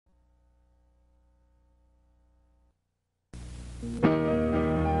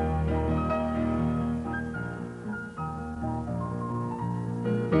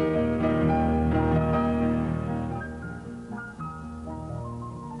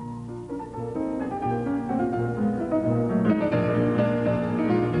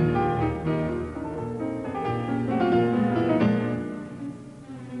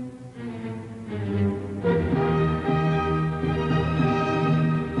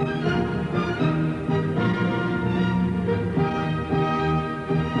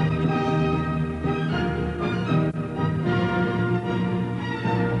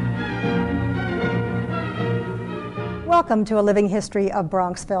Welcome to A Living History of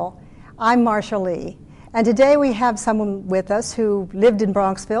Bronxville. I'm Marcia Lee, and today we have someone with us who lived in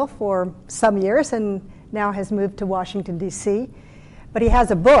Bronxville for some years and now has moved to Washington, D.C. But he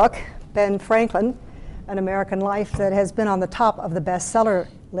has a book, Ben Franklin, An American Life, that has been on the top of the bestseller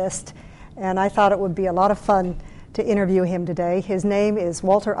list, and I thought it would be a lot of fun to interview him today. His name is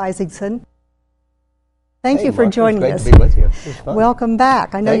Walter Isaacson. Thank you for joining us. It's great to be with you. It was fun. Welcome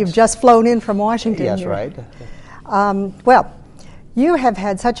back. I know you've just flown in from Washington. Yes, here. right. Well, you have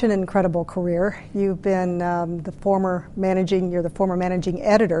had such an incredible career. You've been the former managing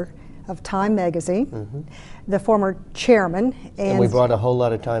editor of Time magazine, the former chairman. And we brought a whole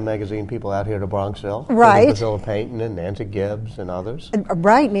lot of Time magazine people out here to Bronxville. Right. Priscilla Payton and Nancy Gibbs and others.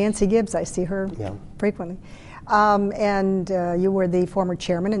 Right, Nancy Gibbs. I see her frequently. And you were the former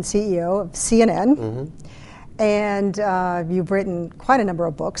chairman and CEO of CNN. And you've written quite a number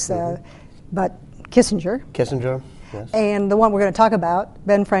of books, but Kissinger, yes. And the one we're going to talk about,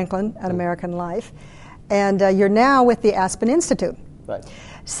 Ben Franklin, An American Life. And you're now with the Aspen Institute. Right.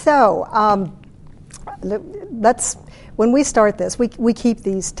 So when we start this, we keep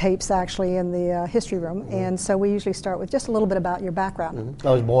these tapes actually in the history room, and so we usually start with just a little bit about your background. I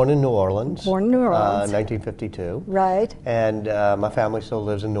was born in New Orleans. 1952. Right. And my family still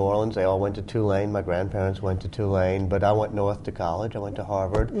lives in New Orleans. They all went to Tulane. My grandparents went to Tulane, but I went north to college. I went to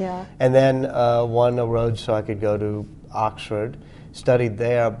Harvard. Yeah. And then won a road so I could go to Oxford, studied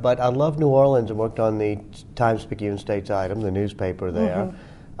there. But I loved New Orleans and worked on the Times-Picayune States Item, the newspaper there.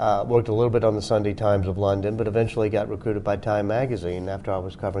 Worked a little bit on the Sunday Times of London, but eventually got recruited by Time magazine after I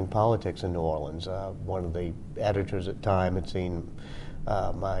was covering politics in New Orleans. One of the editors at Time had seen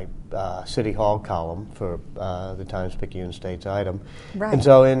my City Hall column for the Times-Picayune States Item. Right. And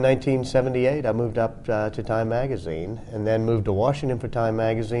so in 1978, I moved up to Time magazine, and then moved to Washington for Time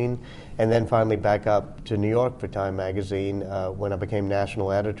magazine, and then finally back up to New York for Time magazine when I became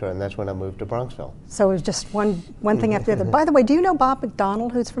national editor, and that's when I moved to Bronxville. So it was just one thing after the other. By the way, do you know Bob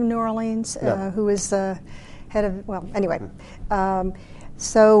McDonald, who's from New Orleans, No. who is head of, well, anyway.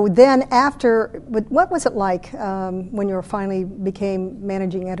 So then after, what was it like when you finally became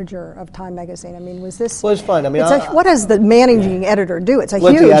managing editor of Time magazine? I mean, was this... Well, it's fun. I mean, what does the managing editor do? It's a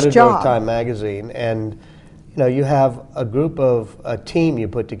the huge editor job. of Time magazine, and you have a team you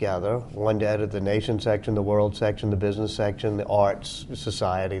put together, one to edit the nation section, the world section, the business section, the arts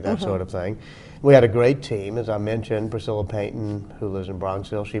society, that sort of thing. We had a great team, as I mentioned. Priscilla Payton, who lives in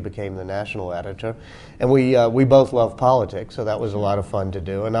Bronxville, she became the national editor. And we both love politics, so that was a lot of fun to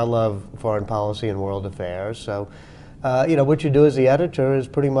do. And I love foreign policy and world affairs. So, what you do as the editor is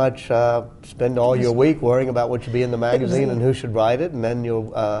pretty much spend all your week worrying about what should be in the magazine and who should write it, and then you'll,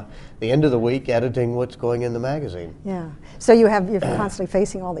 the end of the week, editing what's going in the magazine. Yeah. So you're constantly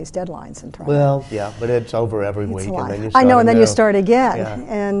facing all these deadlines and trying. Well, yeah, but it's over every week, and then you start. I know, and then you start again, yeah.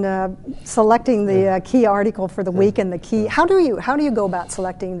 and selecting the key article for the week and the key. How do you go about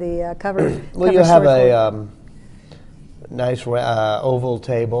selecting the cover? Well, you have a nice oval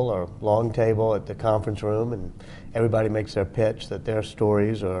table or long table at the conference room, and everybody makes their pitch that their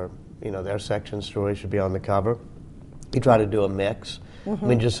stories or their section stories should be on the cover. You try to do a mix. I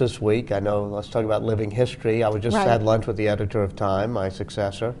mean, just this week, let's talk about living history. I just had lunch with the editor of Time, my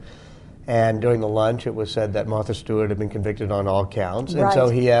successor, and during the lunch it was said that Martha Stewart had been convicted on all counts, and so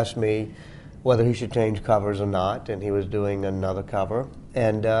he asked me whether he should change covers or not, and he was doing another cover.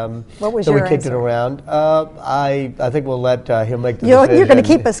 And what was so your we kicked answer? it around. I think we'll let him make the decision. You're going to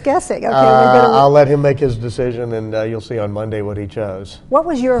keep us guessing. Okay, I'll let him make his decision, and you'll see on Monday what he chose. What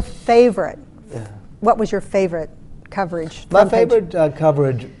was your favorite? What was your favorite coverage? My favorite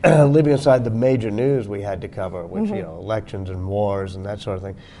coverage, leaving aside the major news we had to cover, which elections and wars and that sort of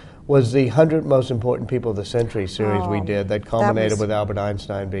thing, was the 100 Most Important People of the Century series we did that culminated with Albert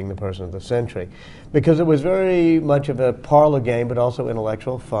Einstein being the person of the century. Because it was very much of a parlor game, but also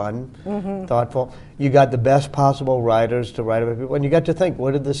intellectual, fun, thoughtful. You got the best possible writers to write about people, and you got to think,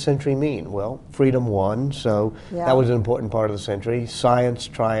 what did this century mean? Well, freedom won, so that was an important part of the century. Science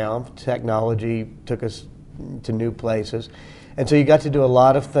triumphed, technology took us to new places. And so you got to do a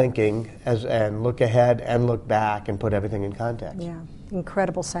lot of thinking and look ahead and look back and put everything in context. Yeah,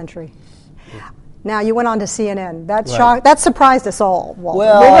 incredible century. Now, you went on to CNN. Right. That surprised us all, Walter.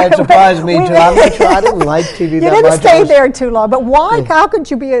 Well, it surprised me, too. I'm not sure. I didn't like TV that much. You didn't stay there too long. But why? How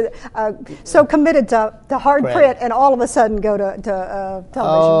could you be so committed to hard print and all of a sudden go to television?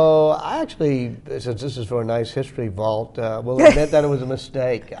 Oh, I actually, since this is for a nice history vault, will admit that it was a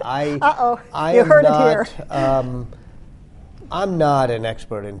mistake. You heard it here. I'm not an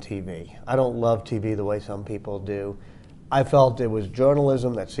expert in TV. I don't love TV the way some people do. I felt it was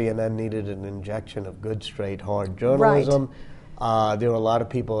journalism, that CNN needed an injection of good, straight, hard journalism. Right. There were a lot of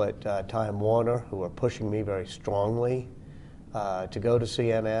people at Time Warner who were pushing me very strongly to go to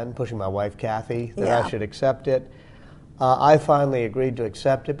CNN, pushing my wife, Kathy, that I should accept it. I finally agreed to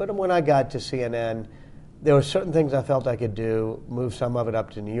accept it, but when I got to CNN, there were certain things I felt I could do, move some of it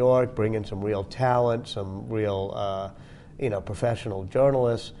up to New York, bring in some real talent, some real professional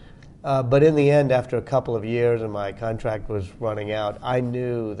journalists. But in the end, after a couple of years and my contract was running out, I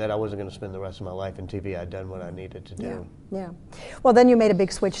knew that I wasn't going to spend the rest of my life in TV. I'd done what I needed to do. Yeah. Well, then you made a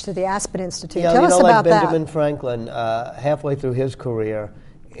big switch to the Aspen Institute. Yeah, Tell us about like Benjamin Franklin, halfway through his career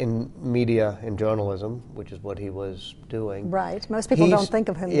in media and journalism, which is what he was doing. Right. Most people don't think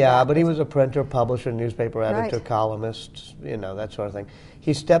of him. Yeah, but he was a printer, publisher, newspaper editor, columnist, that sort of thing.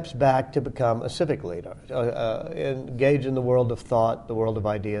 He steps back to become a civic leader, engage in the world of thought, the world of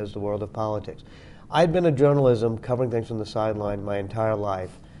ideas, the world of politics. I'd been in journalism, covering things from the sideline my entire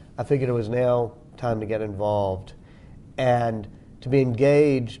life. I figured it was now time to get involved and to be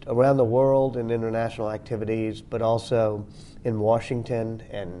engaged around the world in international activities, but also in Washington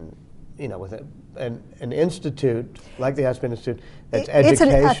and, with an institute like the Aspen Institute that's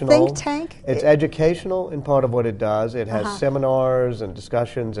educational. It's a think tank? It's educational in part of what it does. It has seminars and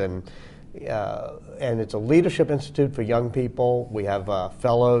discussions, and it's a leadership institute for young people. We have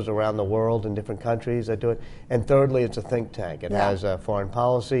fellows around the world in different countries that do it. And thirdly, it's a think tank. It has a foreign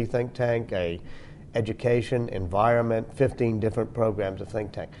policy think tank, a education, environment, 15 different programs of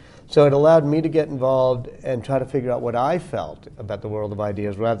think tank. So it allowed me to get involved and try to figure out what I felt about the world of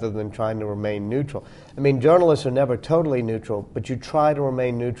ideas rather than trying to remain neutral. I mean, journalists are never totally neutral, but you try to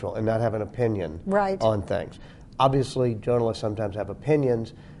remain neutral and not have an opinion on things. Obviously, journalists sometimes have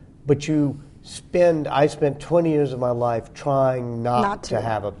opinions, but I spent 20 years of my life trying not to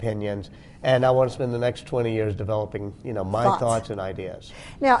have opinions. And I want to spend the next 20 years developing, my thoughts and ideas.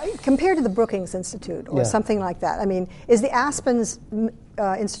 Now, compared to the Brookings Institute or something like that, I mean, is the Aspen's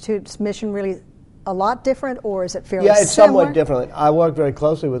Institute's mission really a lot different, or is it fairly similar? Yeah, it's somewhat different. I work very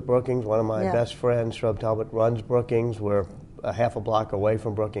closely with Brookings. One of my best friends, Shrub Talbot, runs Brookings. We're a half a block away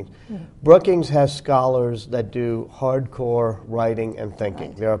from Brookings. Brookings has scholars that do hardcore writing and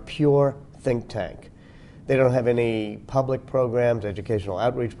thinking. They're a pure think tank. They don't have any public programs, educational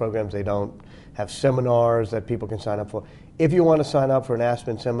outreach programs. They don't have seminars that people can sign up for. If you want to sign up for an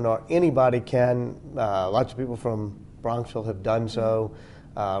Aspen seminar, anybody can. Lots of people from Bronxville have done so.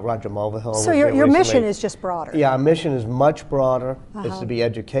 Roger Mulvihill. So your mission is just broader. Yeah, our mission is much broader. It's to be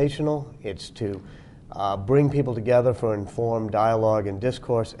educational. It's to bring people together for informed dialogue and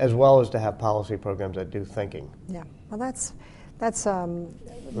discourse, as well as to have policy programs that do thinking. Yeah, well, that's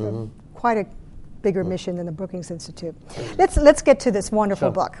quite a bigger mission than the Brookings Institute. Let's get to this wonderful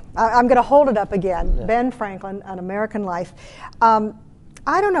book. I'm going to hold it up again. Ben Franklin, An American Life.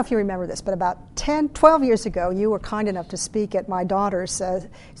 I don't know if you remember this, but about 12 years ago, you were kind enough to speak at my daughter's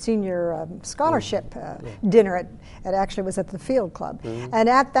senior scholarship dinner. It actually was at the Field Club. And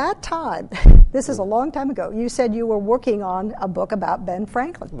at that time, this is a long time ago, you said you were working on a book about Ben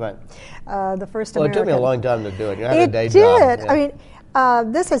Franklin. Right. The first American. Well, it took me a long time to do it. You had a day job. It did. I mean,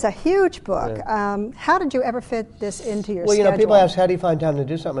 this is a huge book. How did you ever fit this into your schedule? Well, people ask, how do you find time to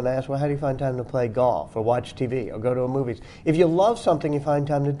do something? And I ask, well, how do you find time to play golf or watch TV or go to a movies? If you love something, you find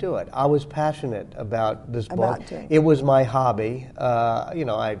time to do it. I was passionate about this book. It was my hobby.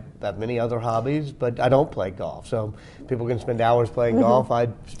 I have many other hobbies, but I don't play golf. So people can spend hours playing golf. I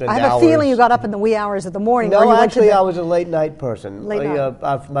have a feeling you got up in the wee hours of the morning. No, actually, I was a late night person.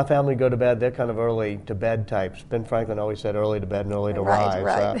 My family go to bed. They're kind of early to bed types. Ben Franklin always said early to bed and early to rise.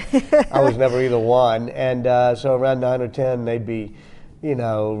 Right. I was never either one. And so around 9 or 10, they'd be,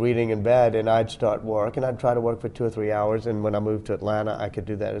 reading in bed, and I'd start work, and I'd try to work for 2 or 3 hours. And when I moved to Atlanta, I could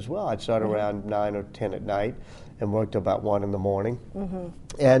do that as well. I'd start around 9 or 10 at night and work till about 1 in the morning.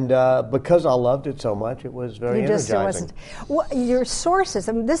 And because I loved it so much, it was very energizing. Well, your sources,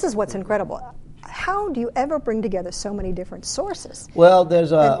 I mean, this is what's incredible. how do you ever bring together so many different sources? Well,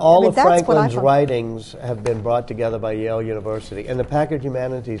 there's all of that's what I Franklin's found. writings have been brought together by Yale University, and the Packard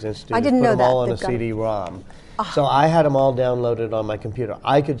Humanities Institute I didn't put know them that. all on a They've got 'em. CD-ROM. So I had them all downloaded on my computer.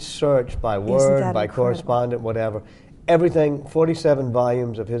 I could search by word, that by incredible? correspondent, whatever. Everything, 47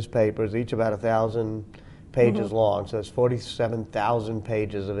 volumes of his papers, each about 1,000 pages long, so that's 47,000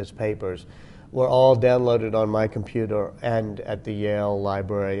 pages of his papers, were all downloaded on my computer and at the Yale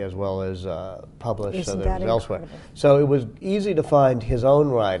Library, as well as published Isn't so that that it was elsewhere. incredible? So it was easy to find his own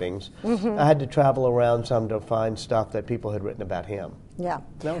writings. I had to travel around some to find stuff that people had written about him. Yeah.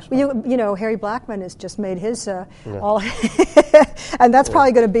 That was Well, you know, Harry Blackman has just made his all, and that's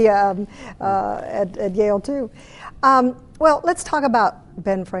probably going to be at Yale too. Well, let's talk about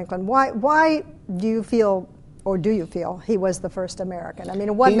Ben Franklin. Why do you feel, or do you feel, he was the first American? I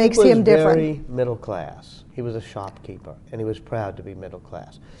mean, what makes him different? He was very middle class. He was a shopkeeper, and he was proud to be middle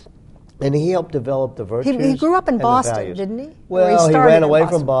class. And he helped develop the virtues. He grew up in and the Boston, values. didn't he? Well, he started ran in away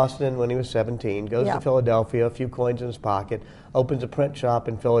Boston. from Boston when he was 17, goes Yeah. to Philadelphia, a few coins in his pocket, opens a print shop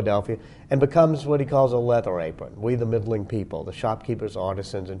in Philadelphia, and becomes what he calls a leather apron. We the middling people, the shopkeepers,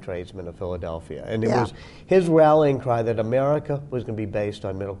 artisans, and tradesmen of Philadelphia. And it was his rallying cry that America was going to be based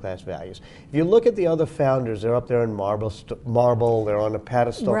on middle-class values. If you look at the other founders, they're up there in marble, they're on a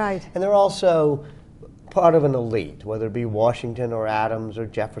pedestal. Right. And they're also part of an elite, whether it be Washington or Adams or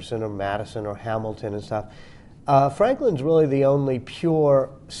Jefferson or Madison or Hamilton and stuff. Franklin's really the only pure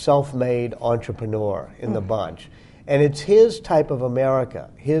self-made entrepreneur in the bunch. And it's his type of America,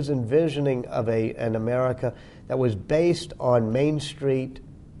 his envisioning of an America that was based on Main Street,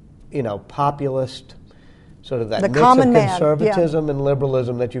 populist, sort of that mix of common man, conservatism and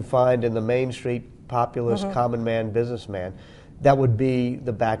liberalism that you find in the Main Street populist, common man, businessman. That would be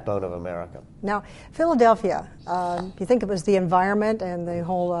the backbone of America. Now, Philadelphia, you think it was the environment and the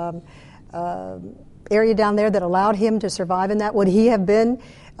whole area down there that allowed him to survive in that? Would he have been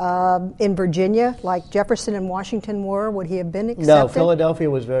in Virginia like Jefferson and Washington were? Would he have been accepted? No, Philadelphia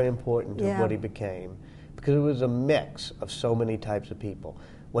was very important to Yeah. what he became because it was a mix of so many types of people.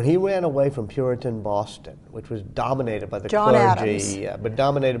 When he ran away from Puritan Boston, which was dominated by the John clergy, but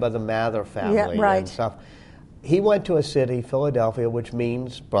dominated by the Mather family right. and stuff, he went to a city, Philadelphia, which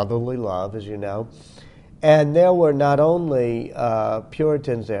means brotherly love, as you know. And there were not only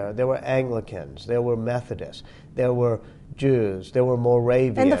Puritans there were Anglicans, there were Methodists, there were Jews, there were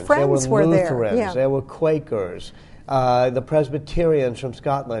Moravians, And the Friends there were were there, Lutherans, yeah. there were Quakers, the Presbyterians from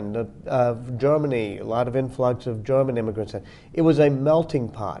Scotland, Germany, a lot of influx of German immigrants. It was a melting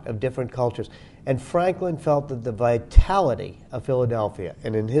pot of different cultures. And Franklin felt that the vitality of Philadelphia,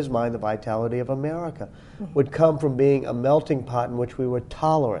 and in his mind the vitality of America, would come from being a melting pot in which we were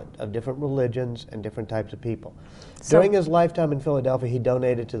tolerant of different religions and different types of people. During his lifetime in Philadelphia, he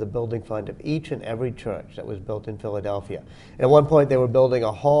donated to the building fund of each and every church that was built in Philadelphia. And at one point they were building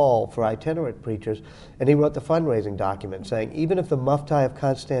a hall for itinerant preachers, and he wrote the fundraising document saying, even if the Mufti of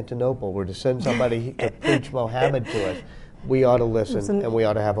Constantinople were to send somebody to preach Mohammed to us, we ought to listen and we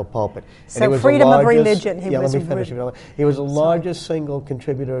ought to have a pulpit. So and he was freedom the of largest, religion. Let me finish. He was the largest single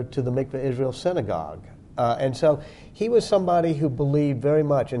contributor to the Mikveh Israel synagogue. And so he was somebody who believed very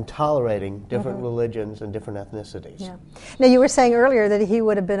much in tolerating different religions and different ethnicities. Yeah. Now, you were saying earlier that he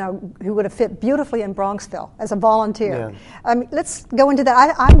would have fit beautifully in Bronxville as a volunteer. Yeah. Let's go into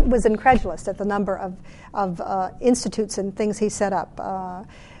that. I was incredulous at the number of institutes and things he set up,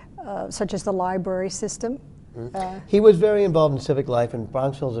 such as the library system. He was very involved in civic life, and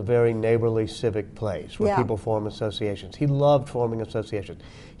Bronxville is a very neighborly civic place where Yeah. people form associations. He loved forming associations.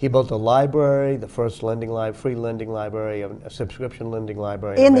 He built a library, the first free lending library, a subscription lending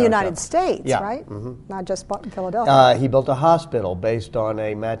library In the America. United States, Yeah. right? Not just Philadelphia. He built a hospital based on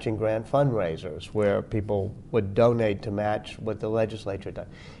a matching grant fundraisers where people would donate to match what the legislature did.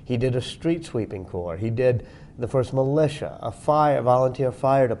 He did a street sweeping corps. He did the first militia, a volunteer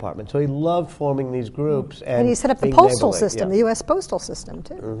fire department. So he loved forming these groups. And he set up the being postal neighborly. system, Yeah. the U.S. postal system,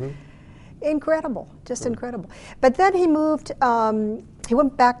 too. Incredible, just incredible. But then he moved, he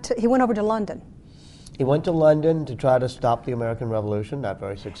went over to London. He went to London to try to stop the American Revolution, not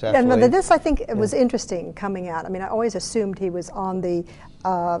very successfully. And this, I think, was interesting coming out. I mean, I always assumed he was on the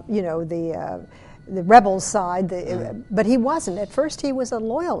rebels' side, but he wasn't. At first, he was a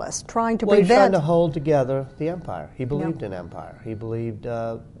loyalist, trying to Well, he was trying prevent. to hold together the empire. He believed in empire. He believed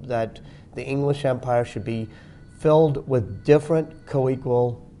that the English empire should be filled with different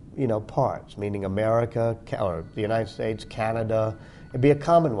co-equal, parts, meaning America or the United States, Canada. It'd be a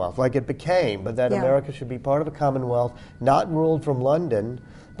commonwealth, like it became, but that America should be part of a commonwealth, not ruled from London,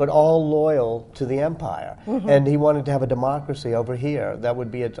 but all loyal to the empire. And he wanted to have a democracy over here that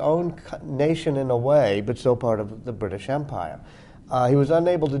would be its own nation in a way, but still part of the British Empire. He was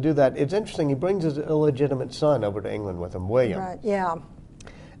unable to do that. It's interesting, he brings his illegitimate son over to England with him, William. Right, yeah.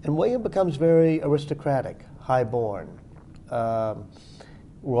 And William becomes very aristocratic, high-born,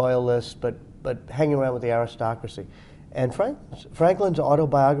 royalist, but hanging around with the aristocracy. And Franklin's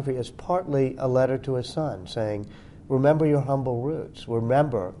autobiography is partly a letter to his son saying, remember your humble roots.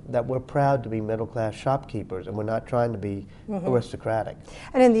 Remember that we're proud to be middle-class shopkeepers and we're not trying to be aristocratic.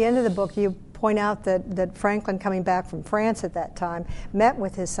 And in the end of the book, you point out that Franklin, coming back from France at that time, met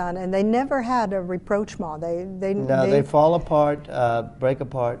with his son, and they never had a rapprochement. They fall apart, break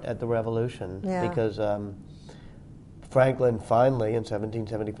apart at the Revolution because Franklin finally, in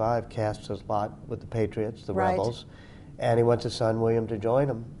 1775, casts his lot with the Patriots, the rebels, and he wants his son William to join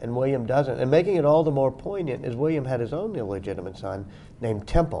him, and William doesn't. And making it all the more poignant is William had his own illegitimate son named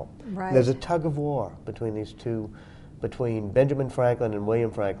Temple. Right. There's a tug of war between these two, between Benjamin Franklin and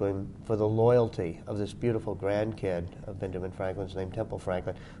William Franklin, for the loyalty of this beautiful grandkid of Benjamin Franklin's named Temple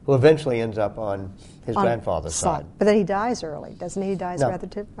Franklin, who eventually ends up on his grandfather's side. But then he dies early, doesn't he? He dies No.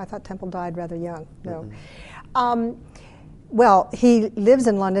 I thought Temple died rather young. No. Well, he lives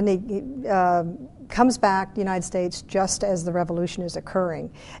in London. He comes back to the United States just as the revolution is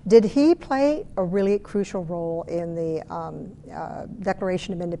occurring. Did he play a really crucial role in the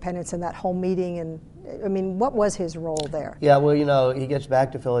Declaration of Independence and that whole meeting? And I mean, what was his role there? Yeah, well, he gets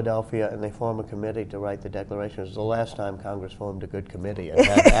back to Philadelphia and they form a committee to write the Declaration. It was the last time Congress formed a good committee. It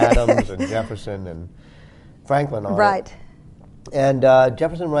had Adams and Jefferson and Franklin on it. Right. And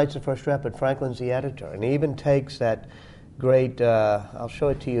Jefferson writes the first draft, but Franklin's the editor. And he even takes that great, I'll show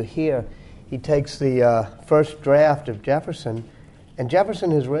it to you here, he takes the first draft of Jefferson, and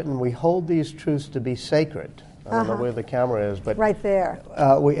Jefferson has written, we hold these truths to be sacred. I don't know where the camera is, but... Right there.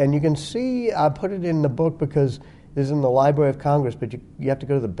 And you can see, I put it in the book because this is in the Library of Congress, but you have to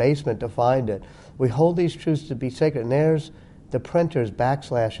go to the basement to find it. We hold these truths to be sacred, and there's the printer's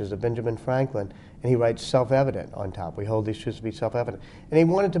backslashes of Benjamin Franklin, and he writes self-evident on top. We hold these truths to be self-evident. And he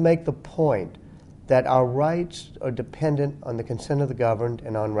wanted to make the point that our rights are dependent on the consent of the governed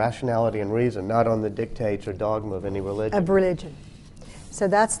and on rationality and reason, not on the dictates or dogma of any religion. Of religion. So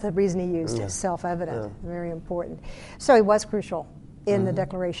that's the reason he used self-evident. Very important. So he was crucial in the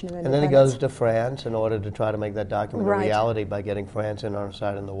Declaration of Independence. And then he goes to France in order to try to make that document a reality by getting France in on our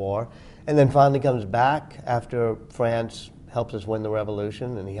side in the war. And then finally comes back after France helps us win the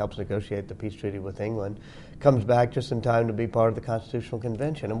revolution and he helps negotiate the peace treaty with England. Comes back just in time to be part of the Constitutional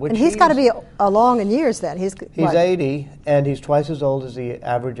Convention. And he's got to be along in years then. He's 80, and he's twice as old as the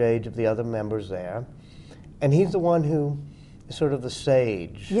average age of the other members there. And he's the one who is sort of the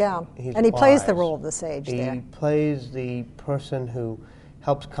sage. Yeah, He's and he wise. plays the role of the sage there. He plays the person who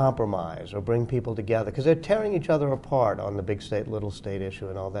helps compromise or bring people together, because they're tearing each other apart on the big state, little state issue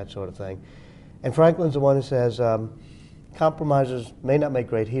and all that sort of thing. And Franklin's the one who says, compromisers may not make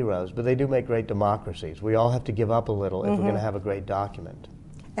great heroes, but they do make great democracies. We all have to give up a little if we're going to have a great document.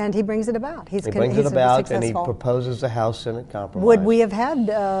 And he brings it about. He brings it about, and he proposes the House-Senate compromise. Would we have had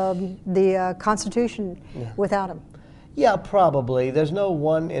the Constitution without him? Yeah, probably. There's no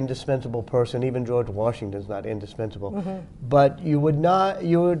one indispensable person. Even George Washington's not indispensable. But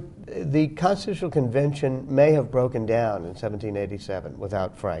the Constitutional Convention may have broken down in 1787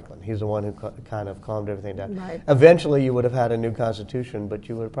 without Franklin. He's the one who kind of calmed everything down. Right. Eventually, you would have had a new Constitution, but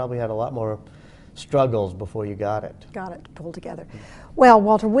you would have probably had a lot more struggles before you got it. Got it pulled together. Well,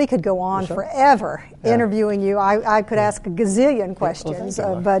 Walter, we could go on forever interviewing you. I could ask a gazillion questions,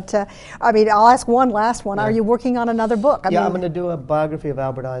 but I mean, I'll ask one last one. Are you working on another book? I'm going to do a biography of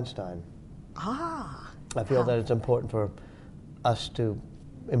Albert Einstein. I feel that it's important for us to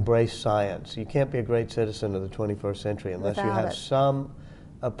embrace science. You can't be a great citizen of the 21st century unless you have some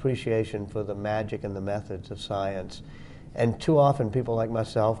appreciation for the magic and the methods of science. And too often people like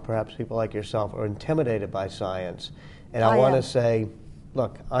myself, perhaps people like yourself, are intimidated by science. And I want to say,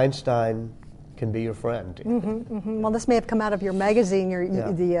 look, Einstein can be your friend. Well, this may have come out of your magazine,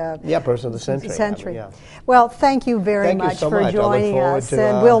 the Person of the Century. Well, thank you very much for joining us.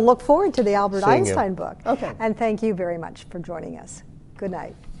 And we'll look forward to the Albert Einstein book. Okay. And thank you very much for joining us. Good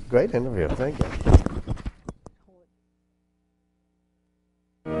night. Great interview. Thank you.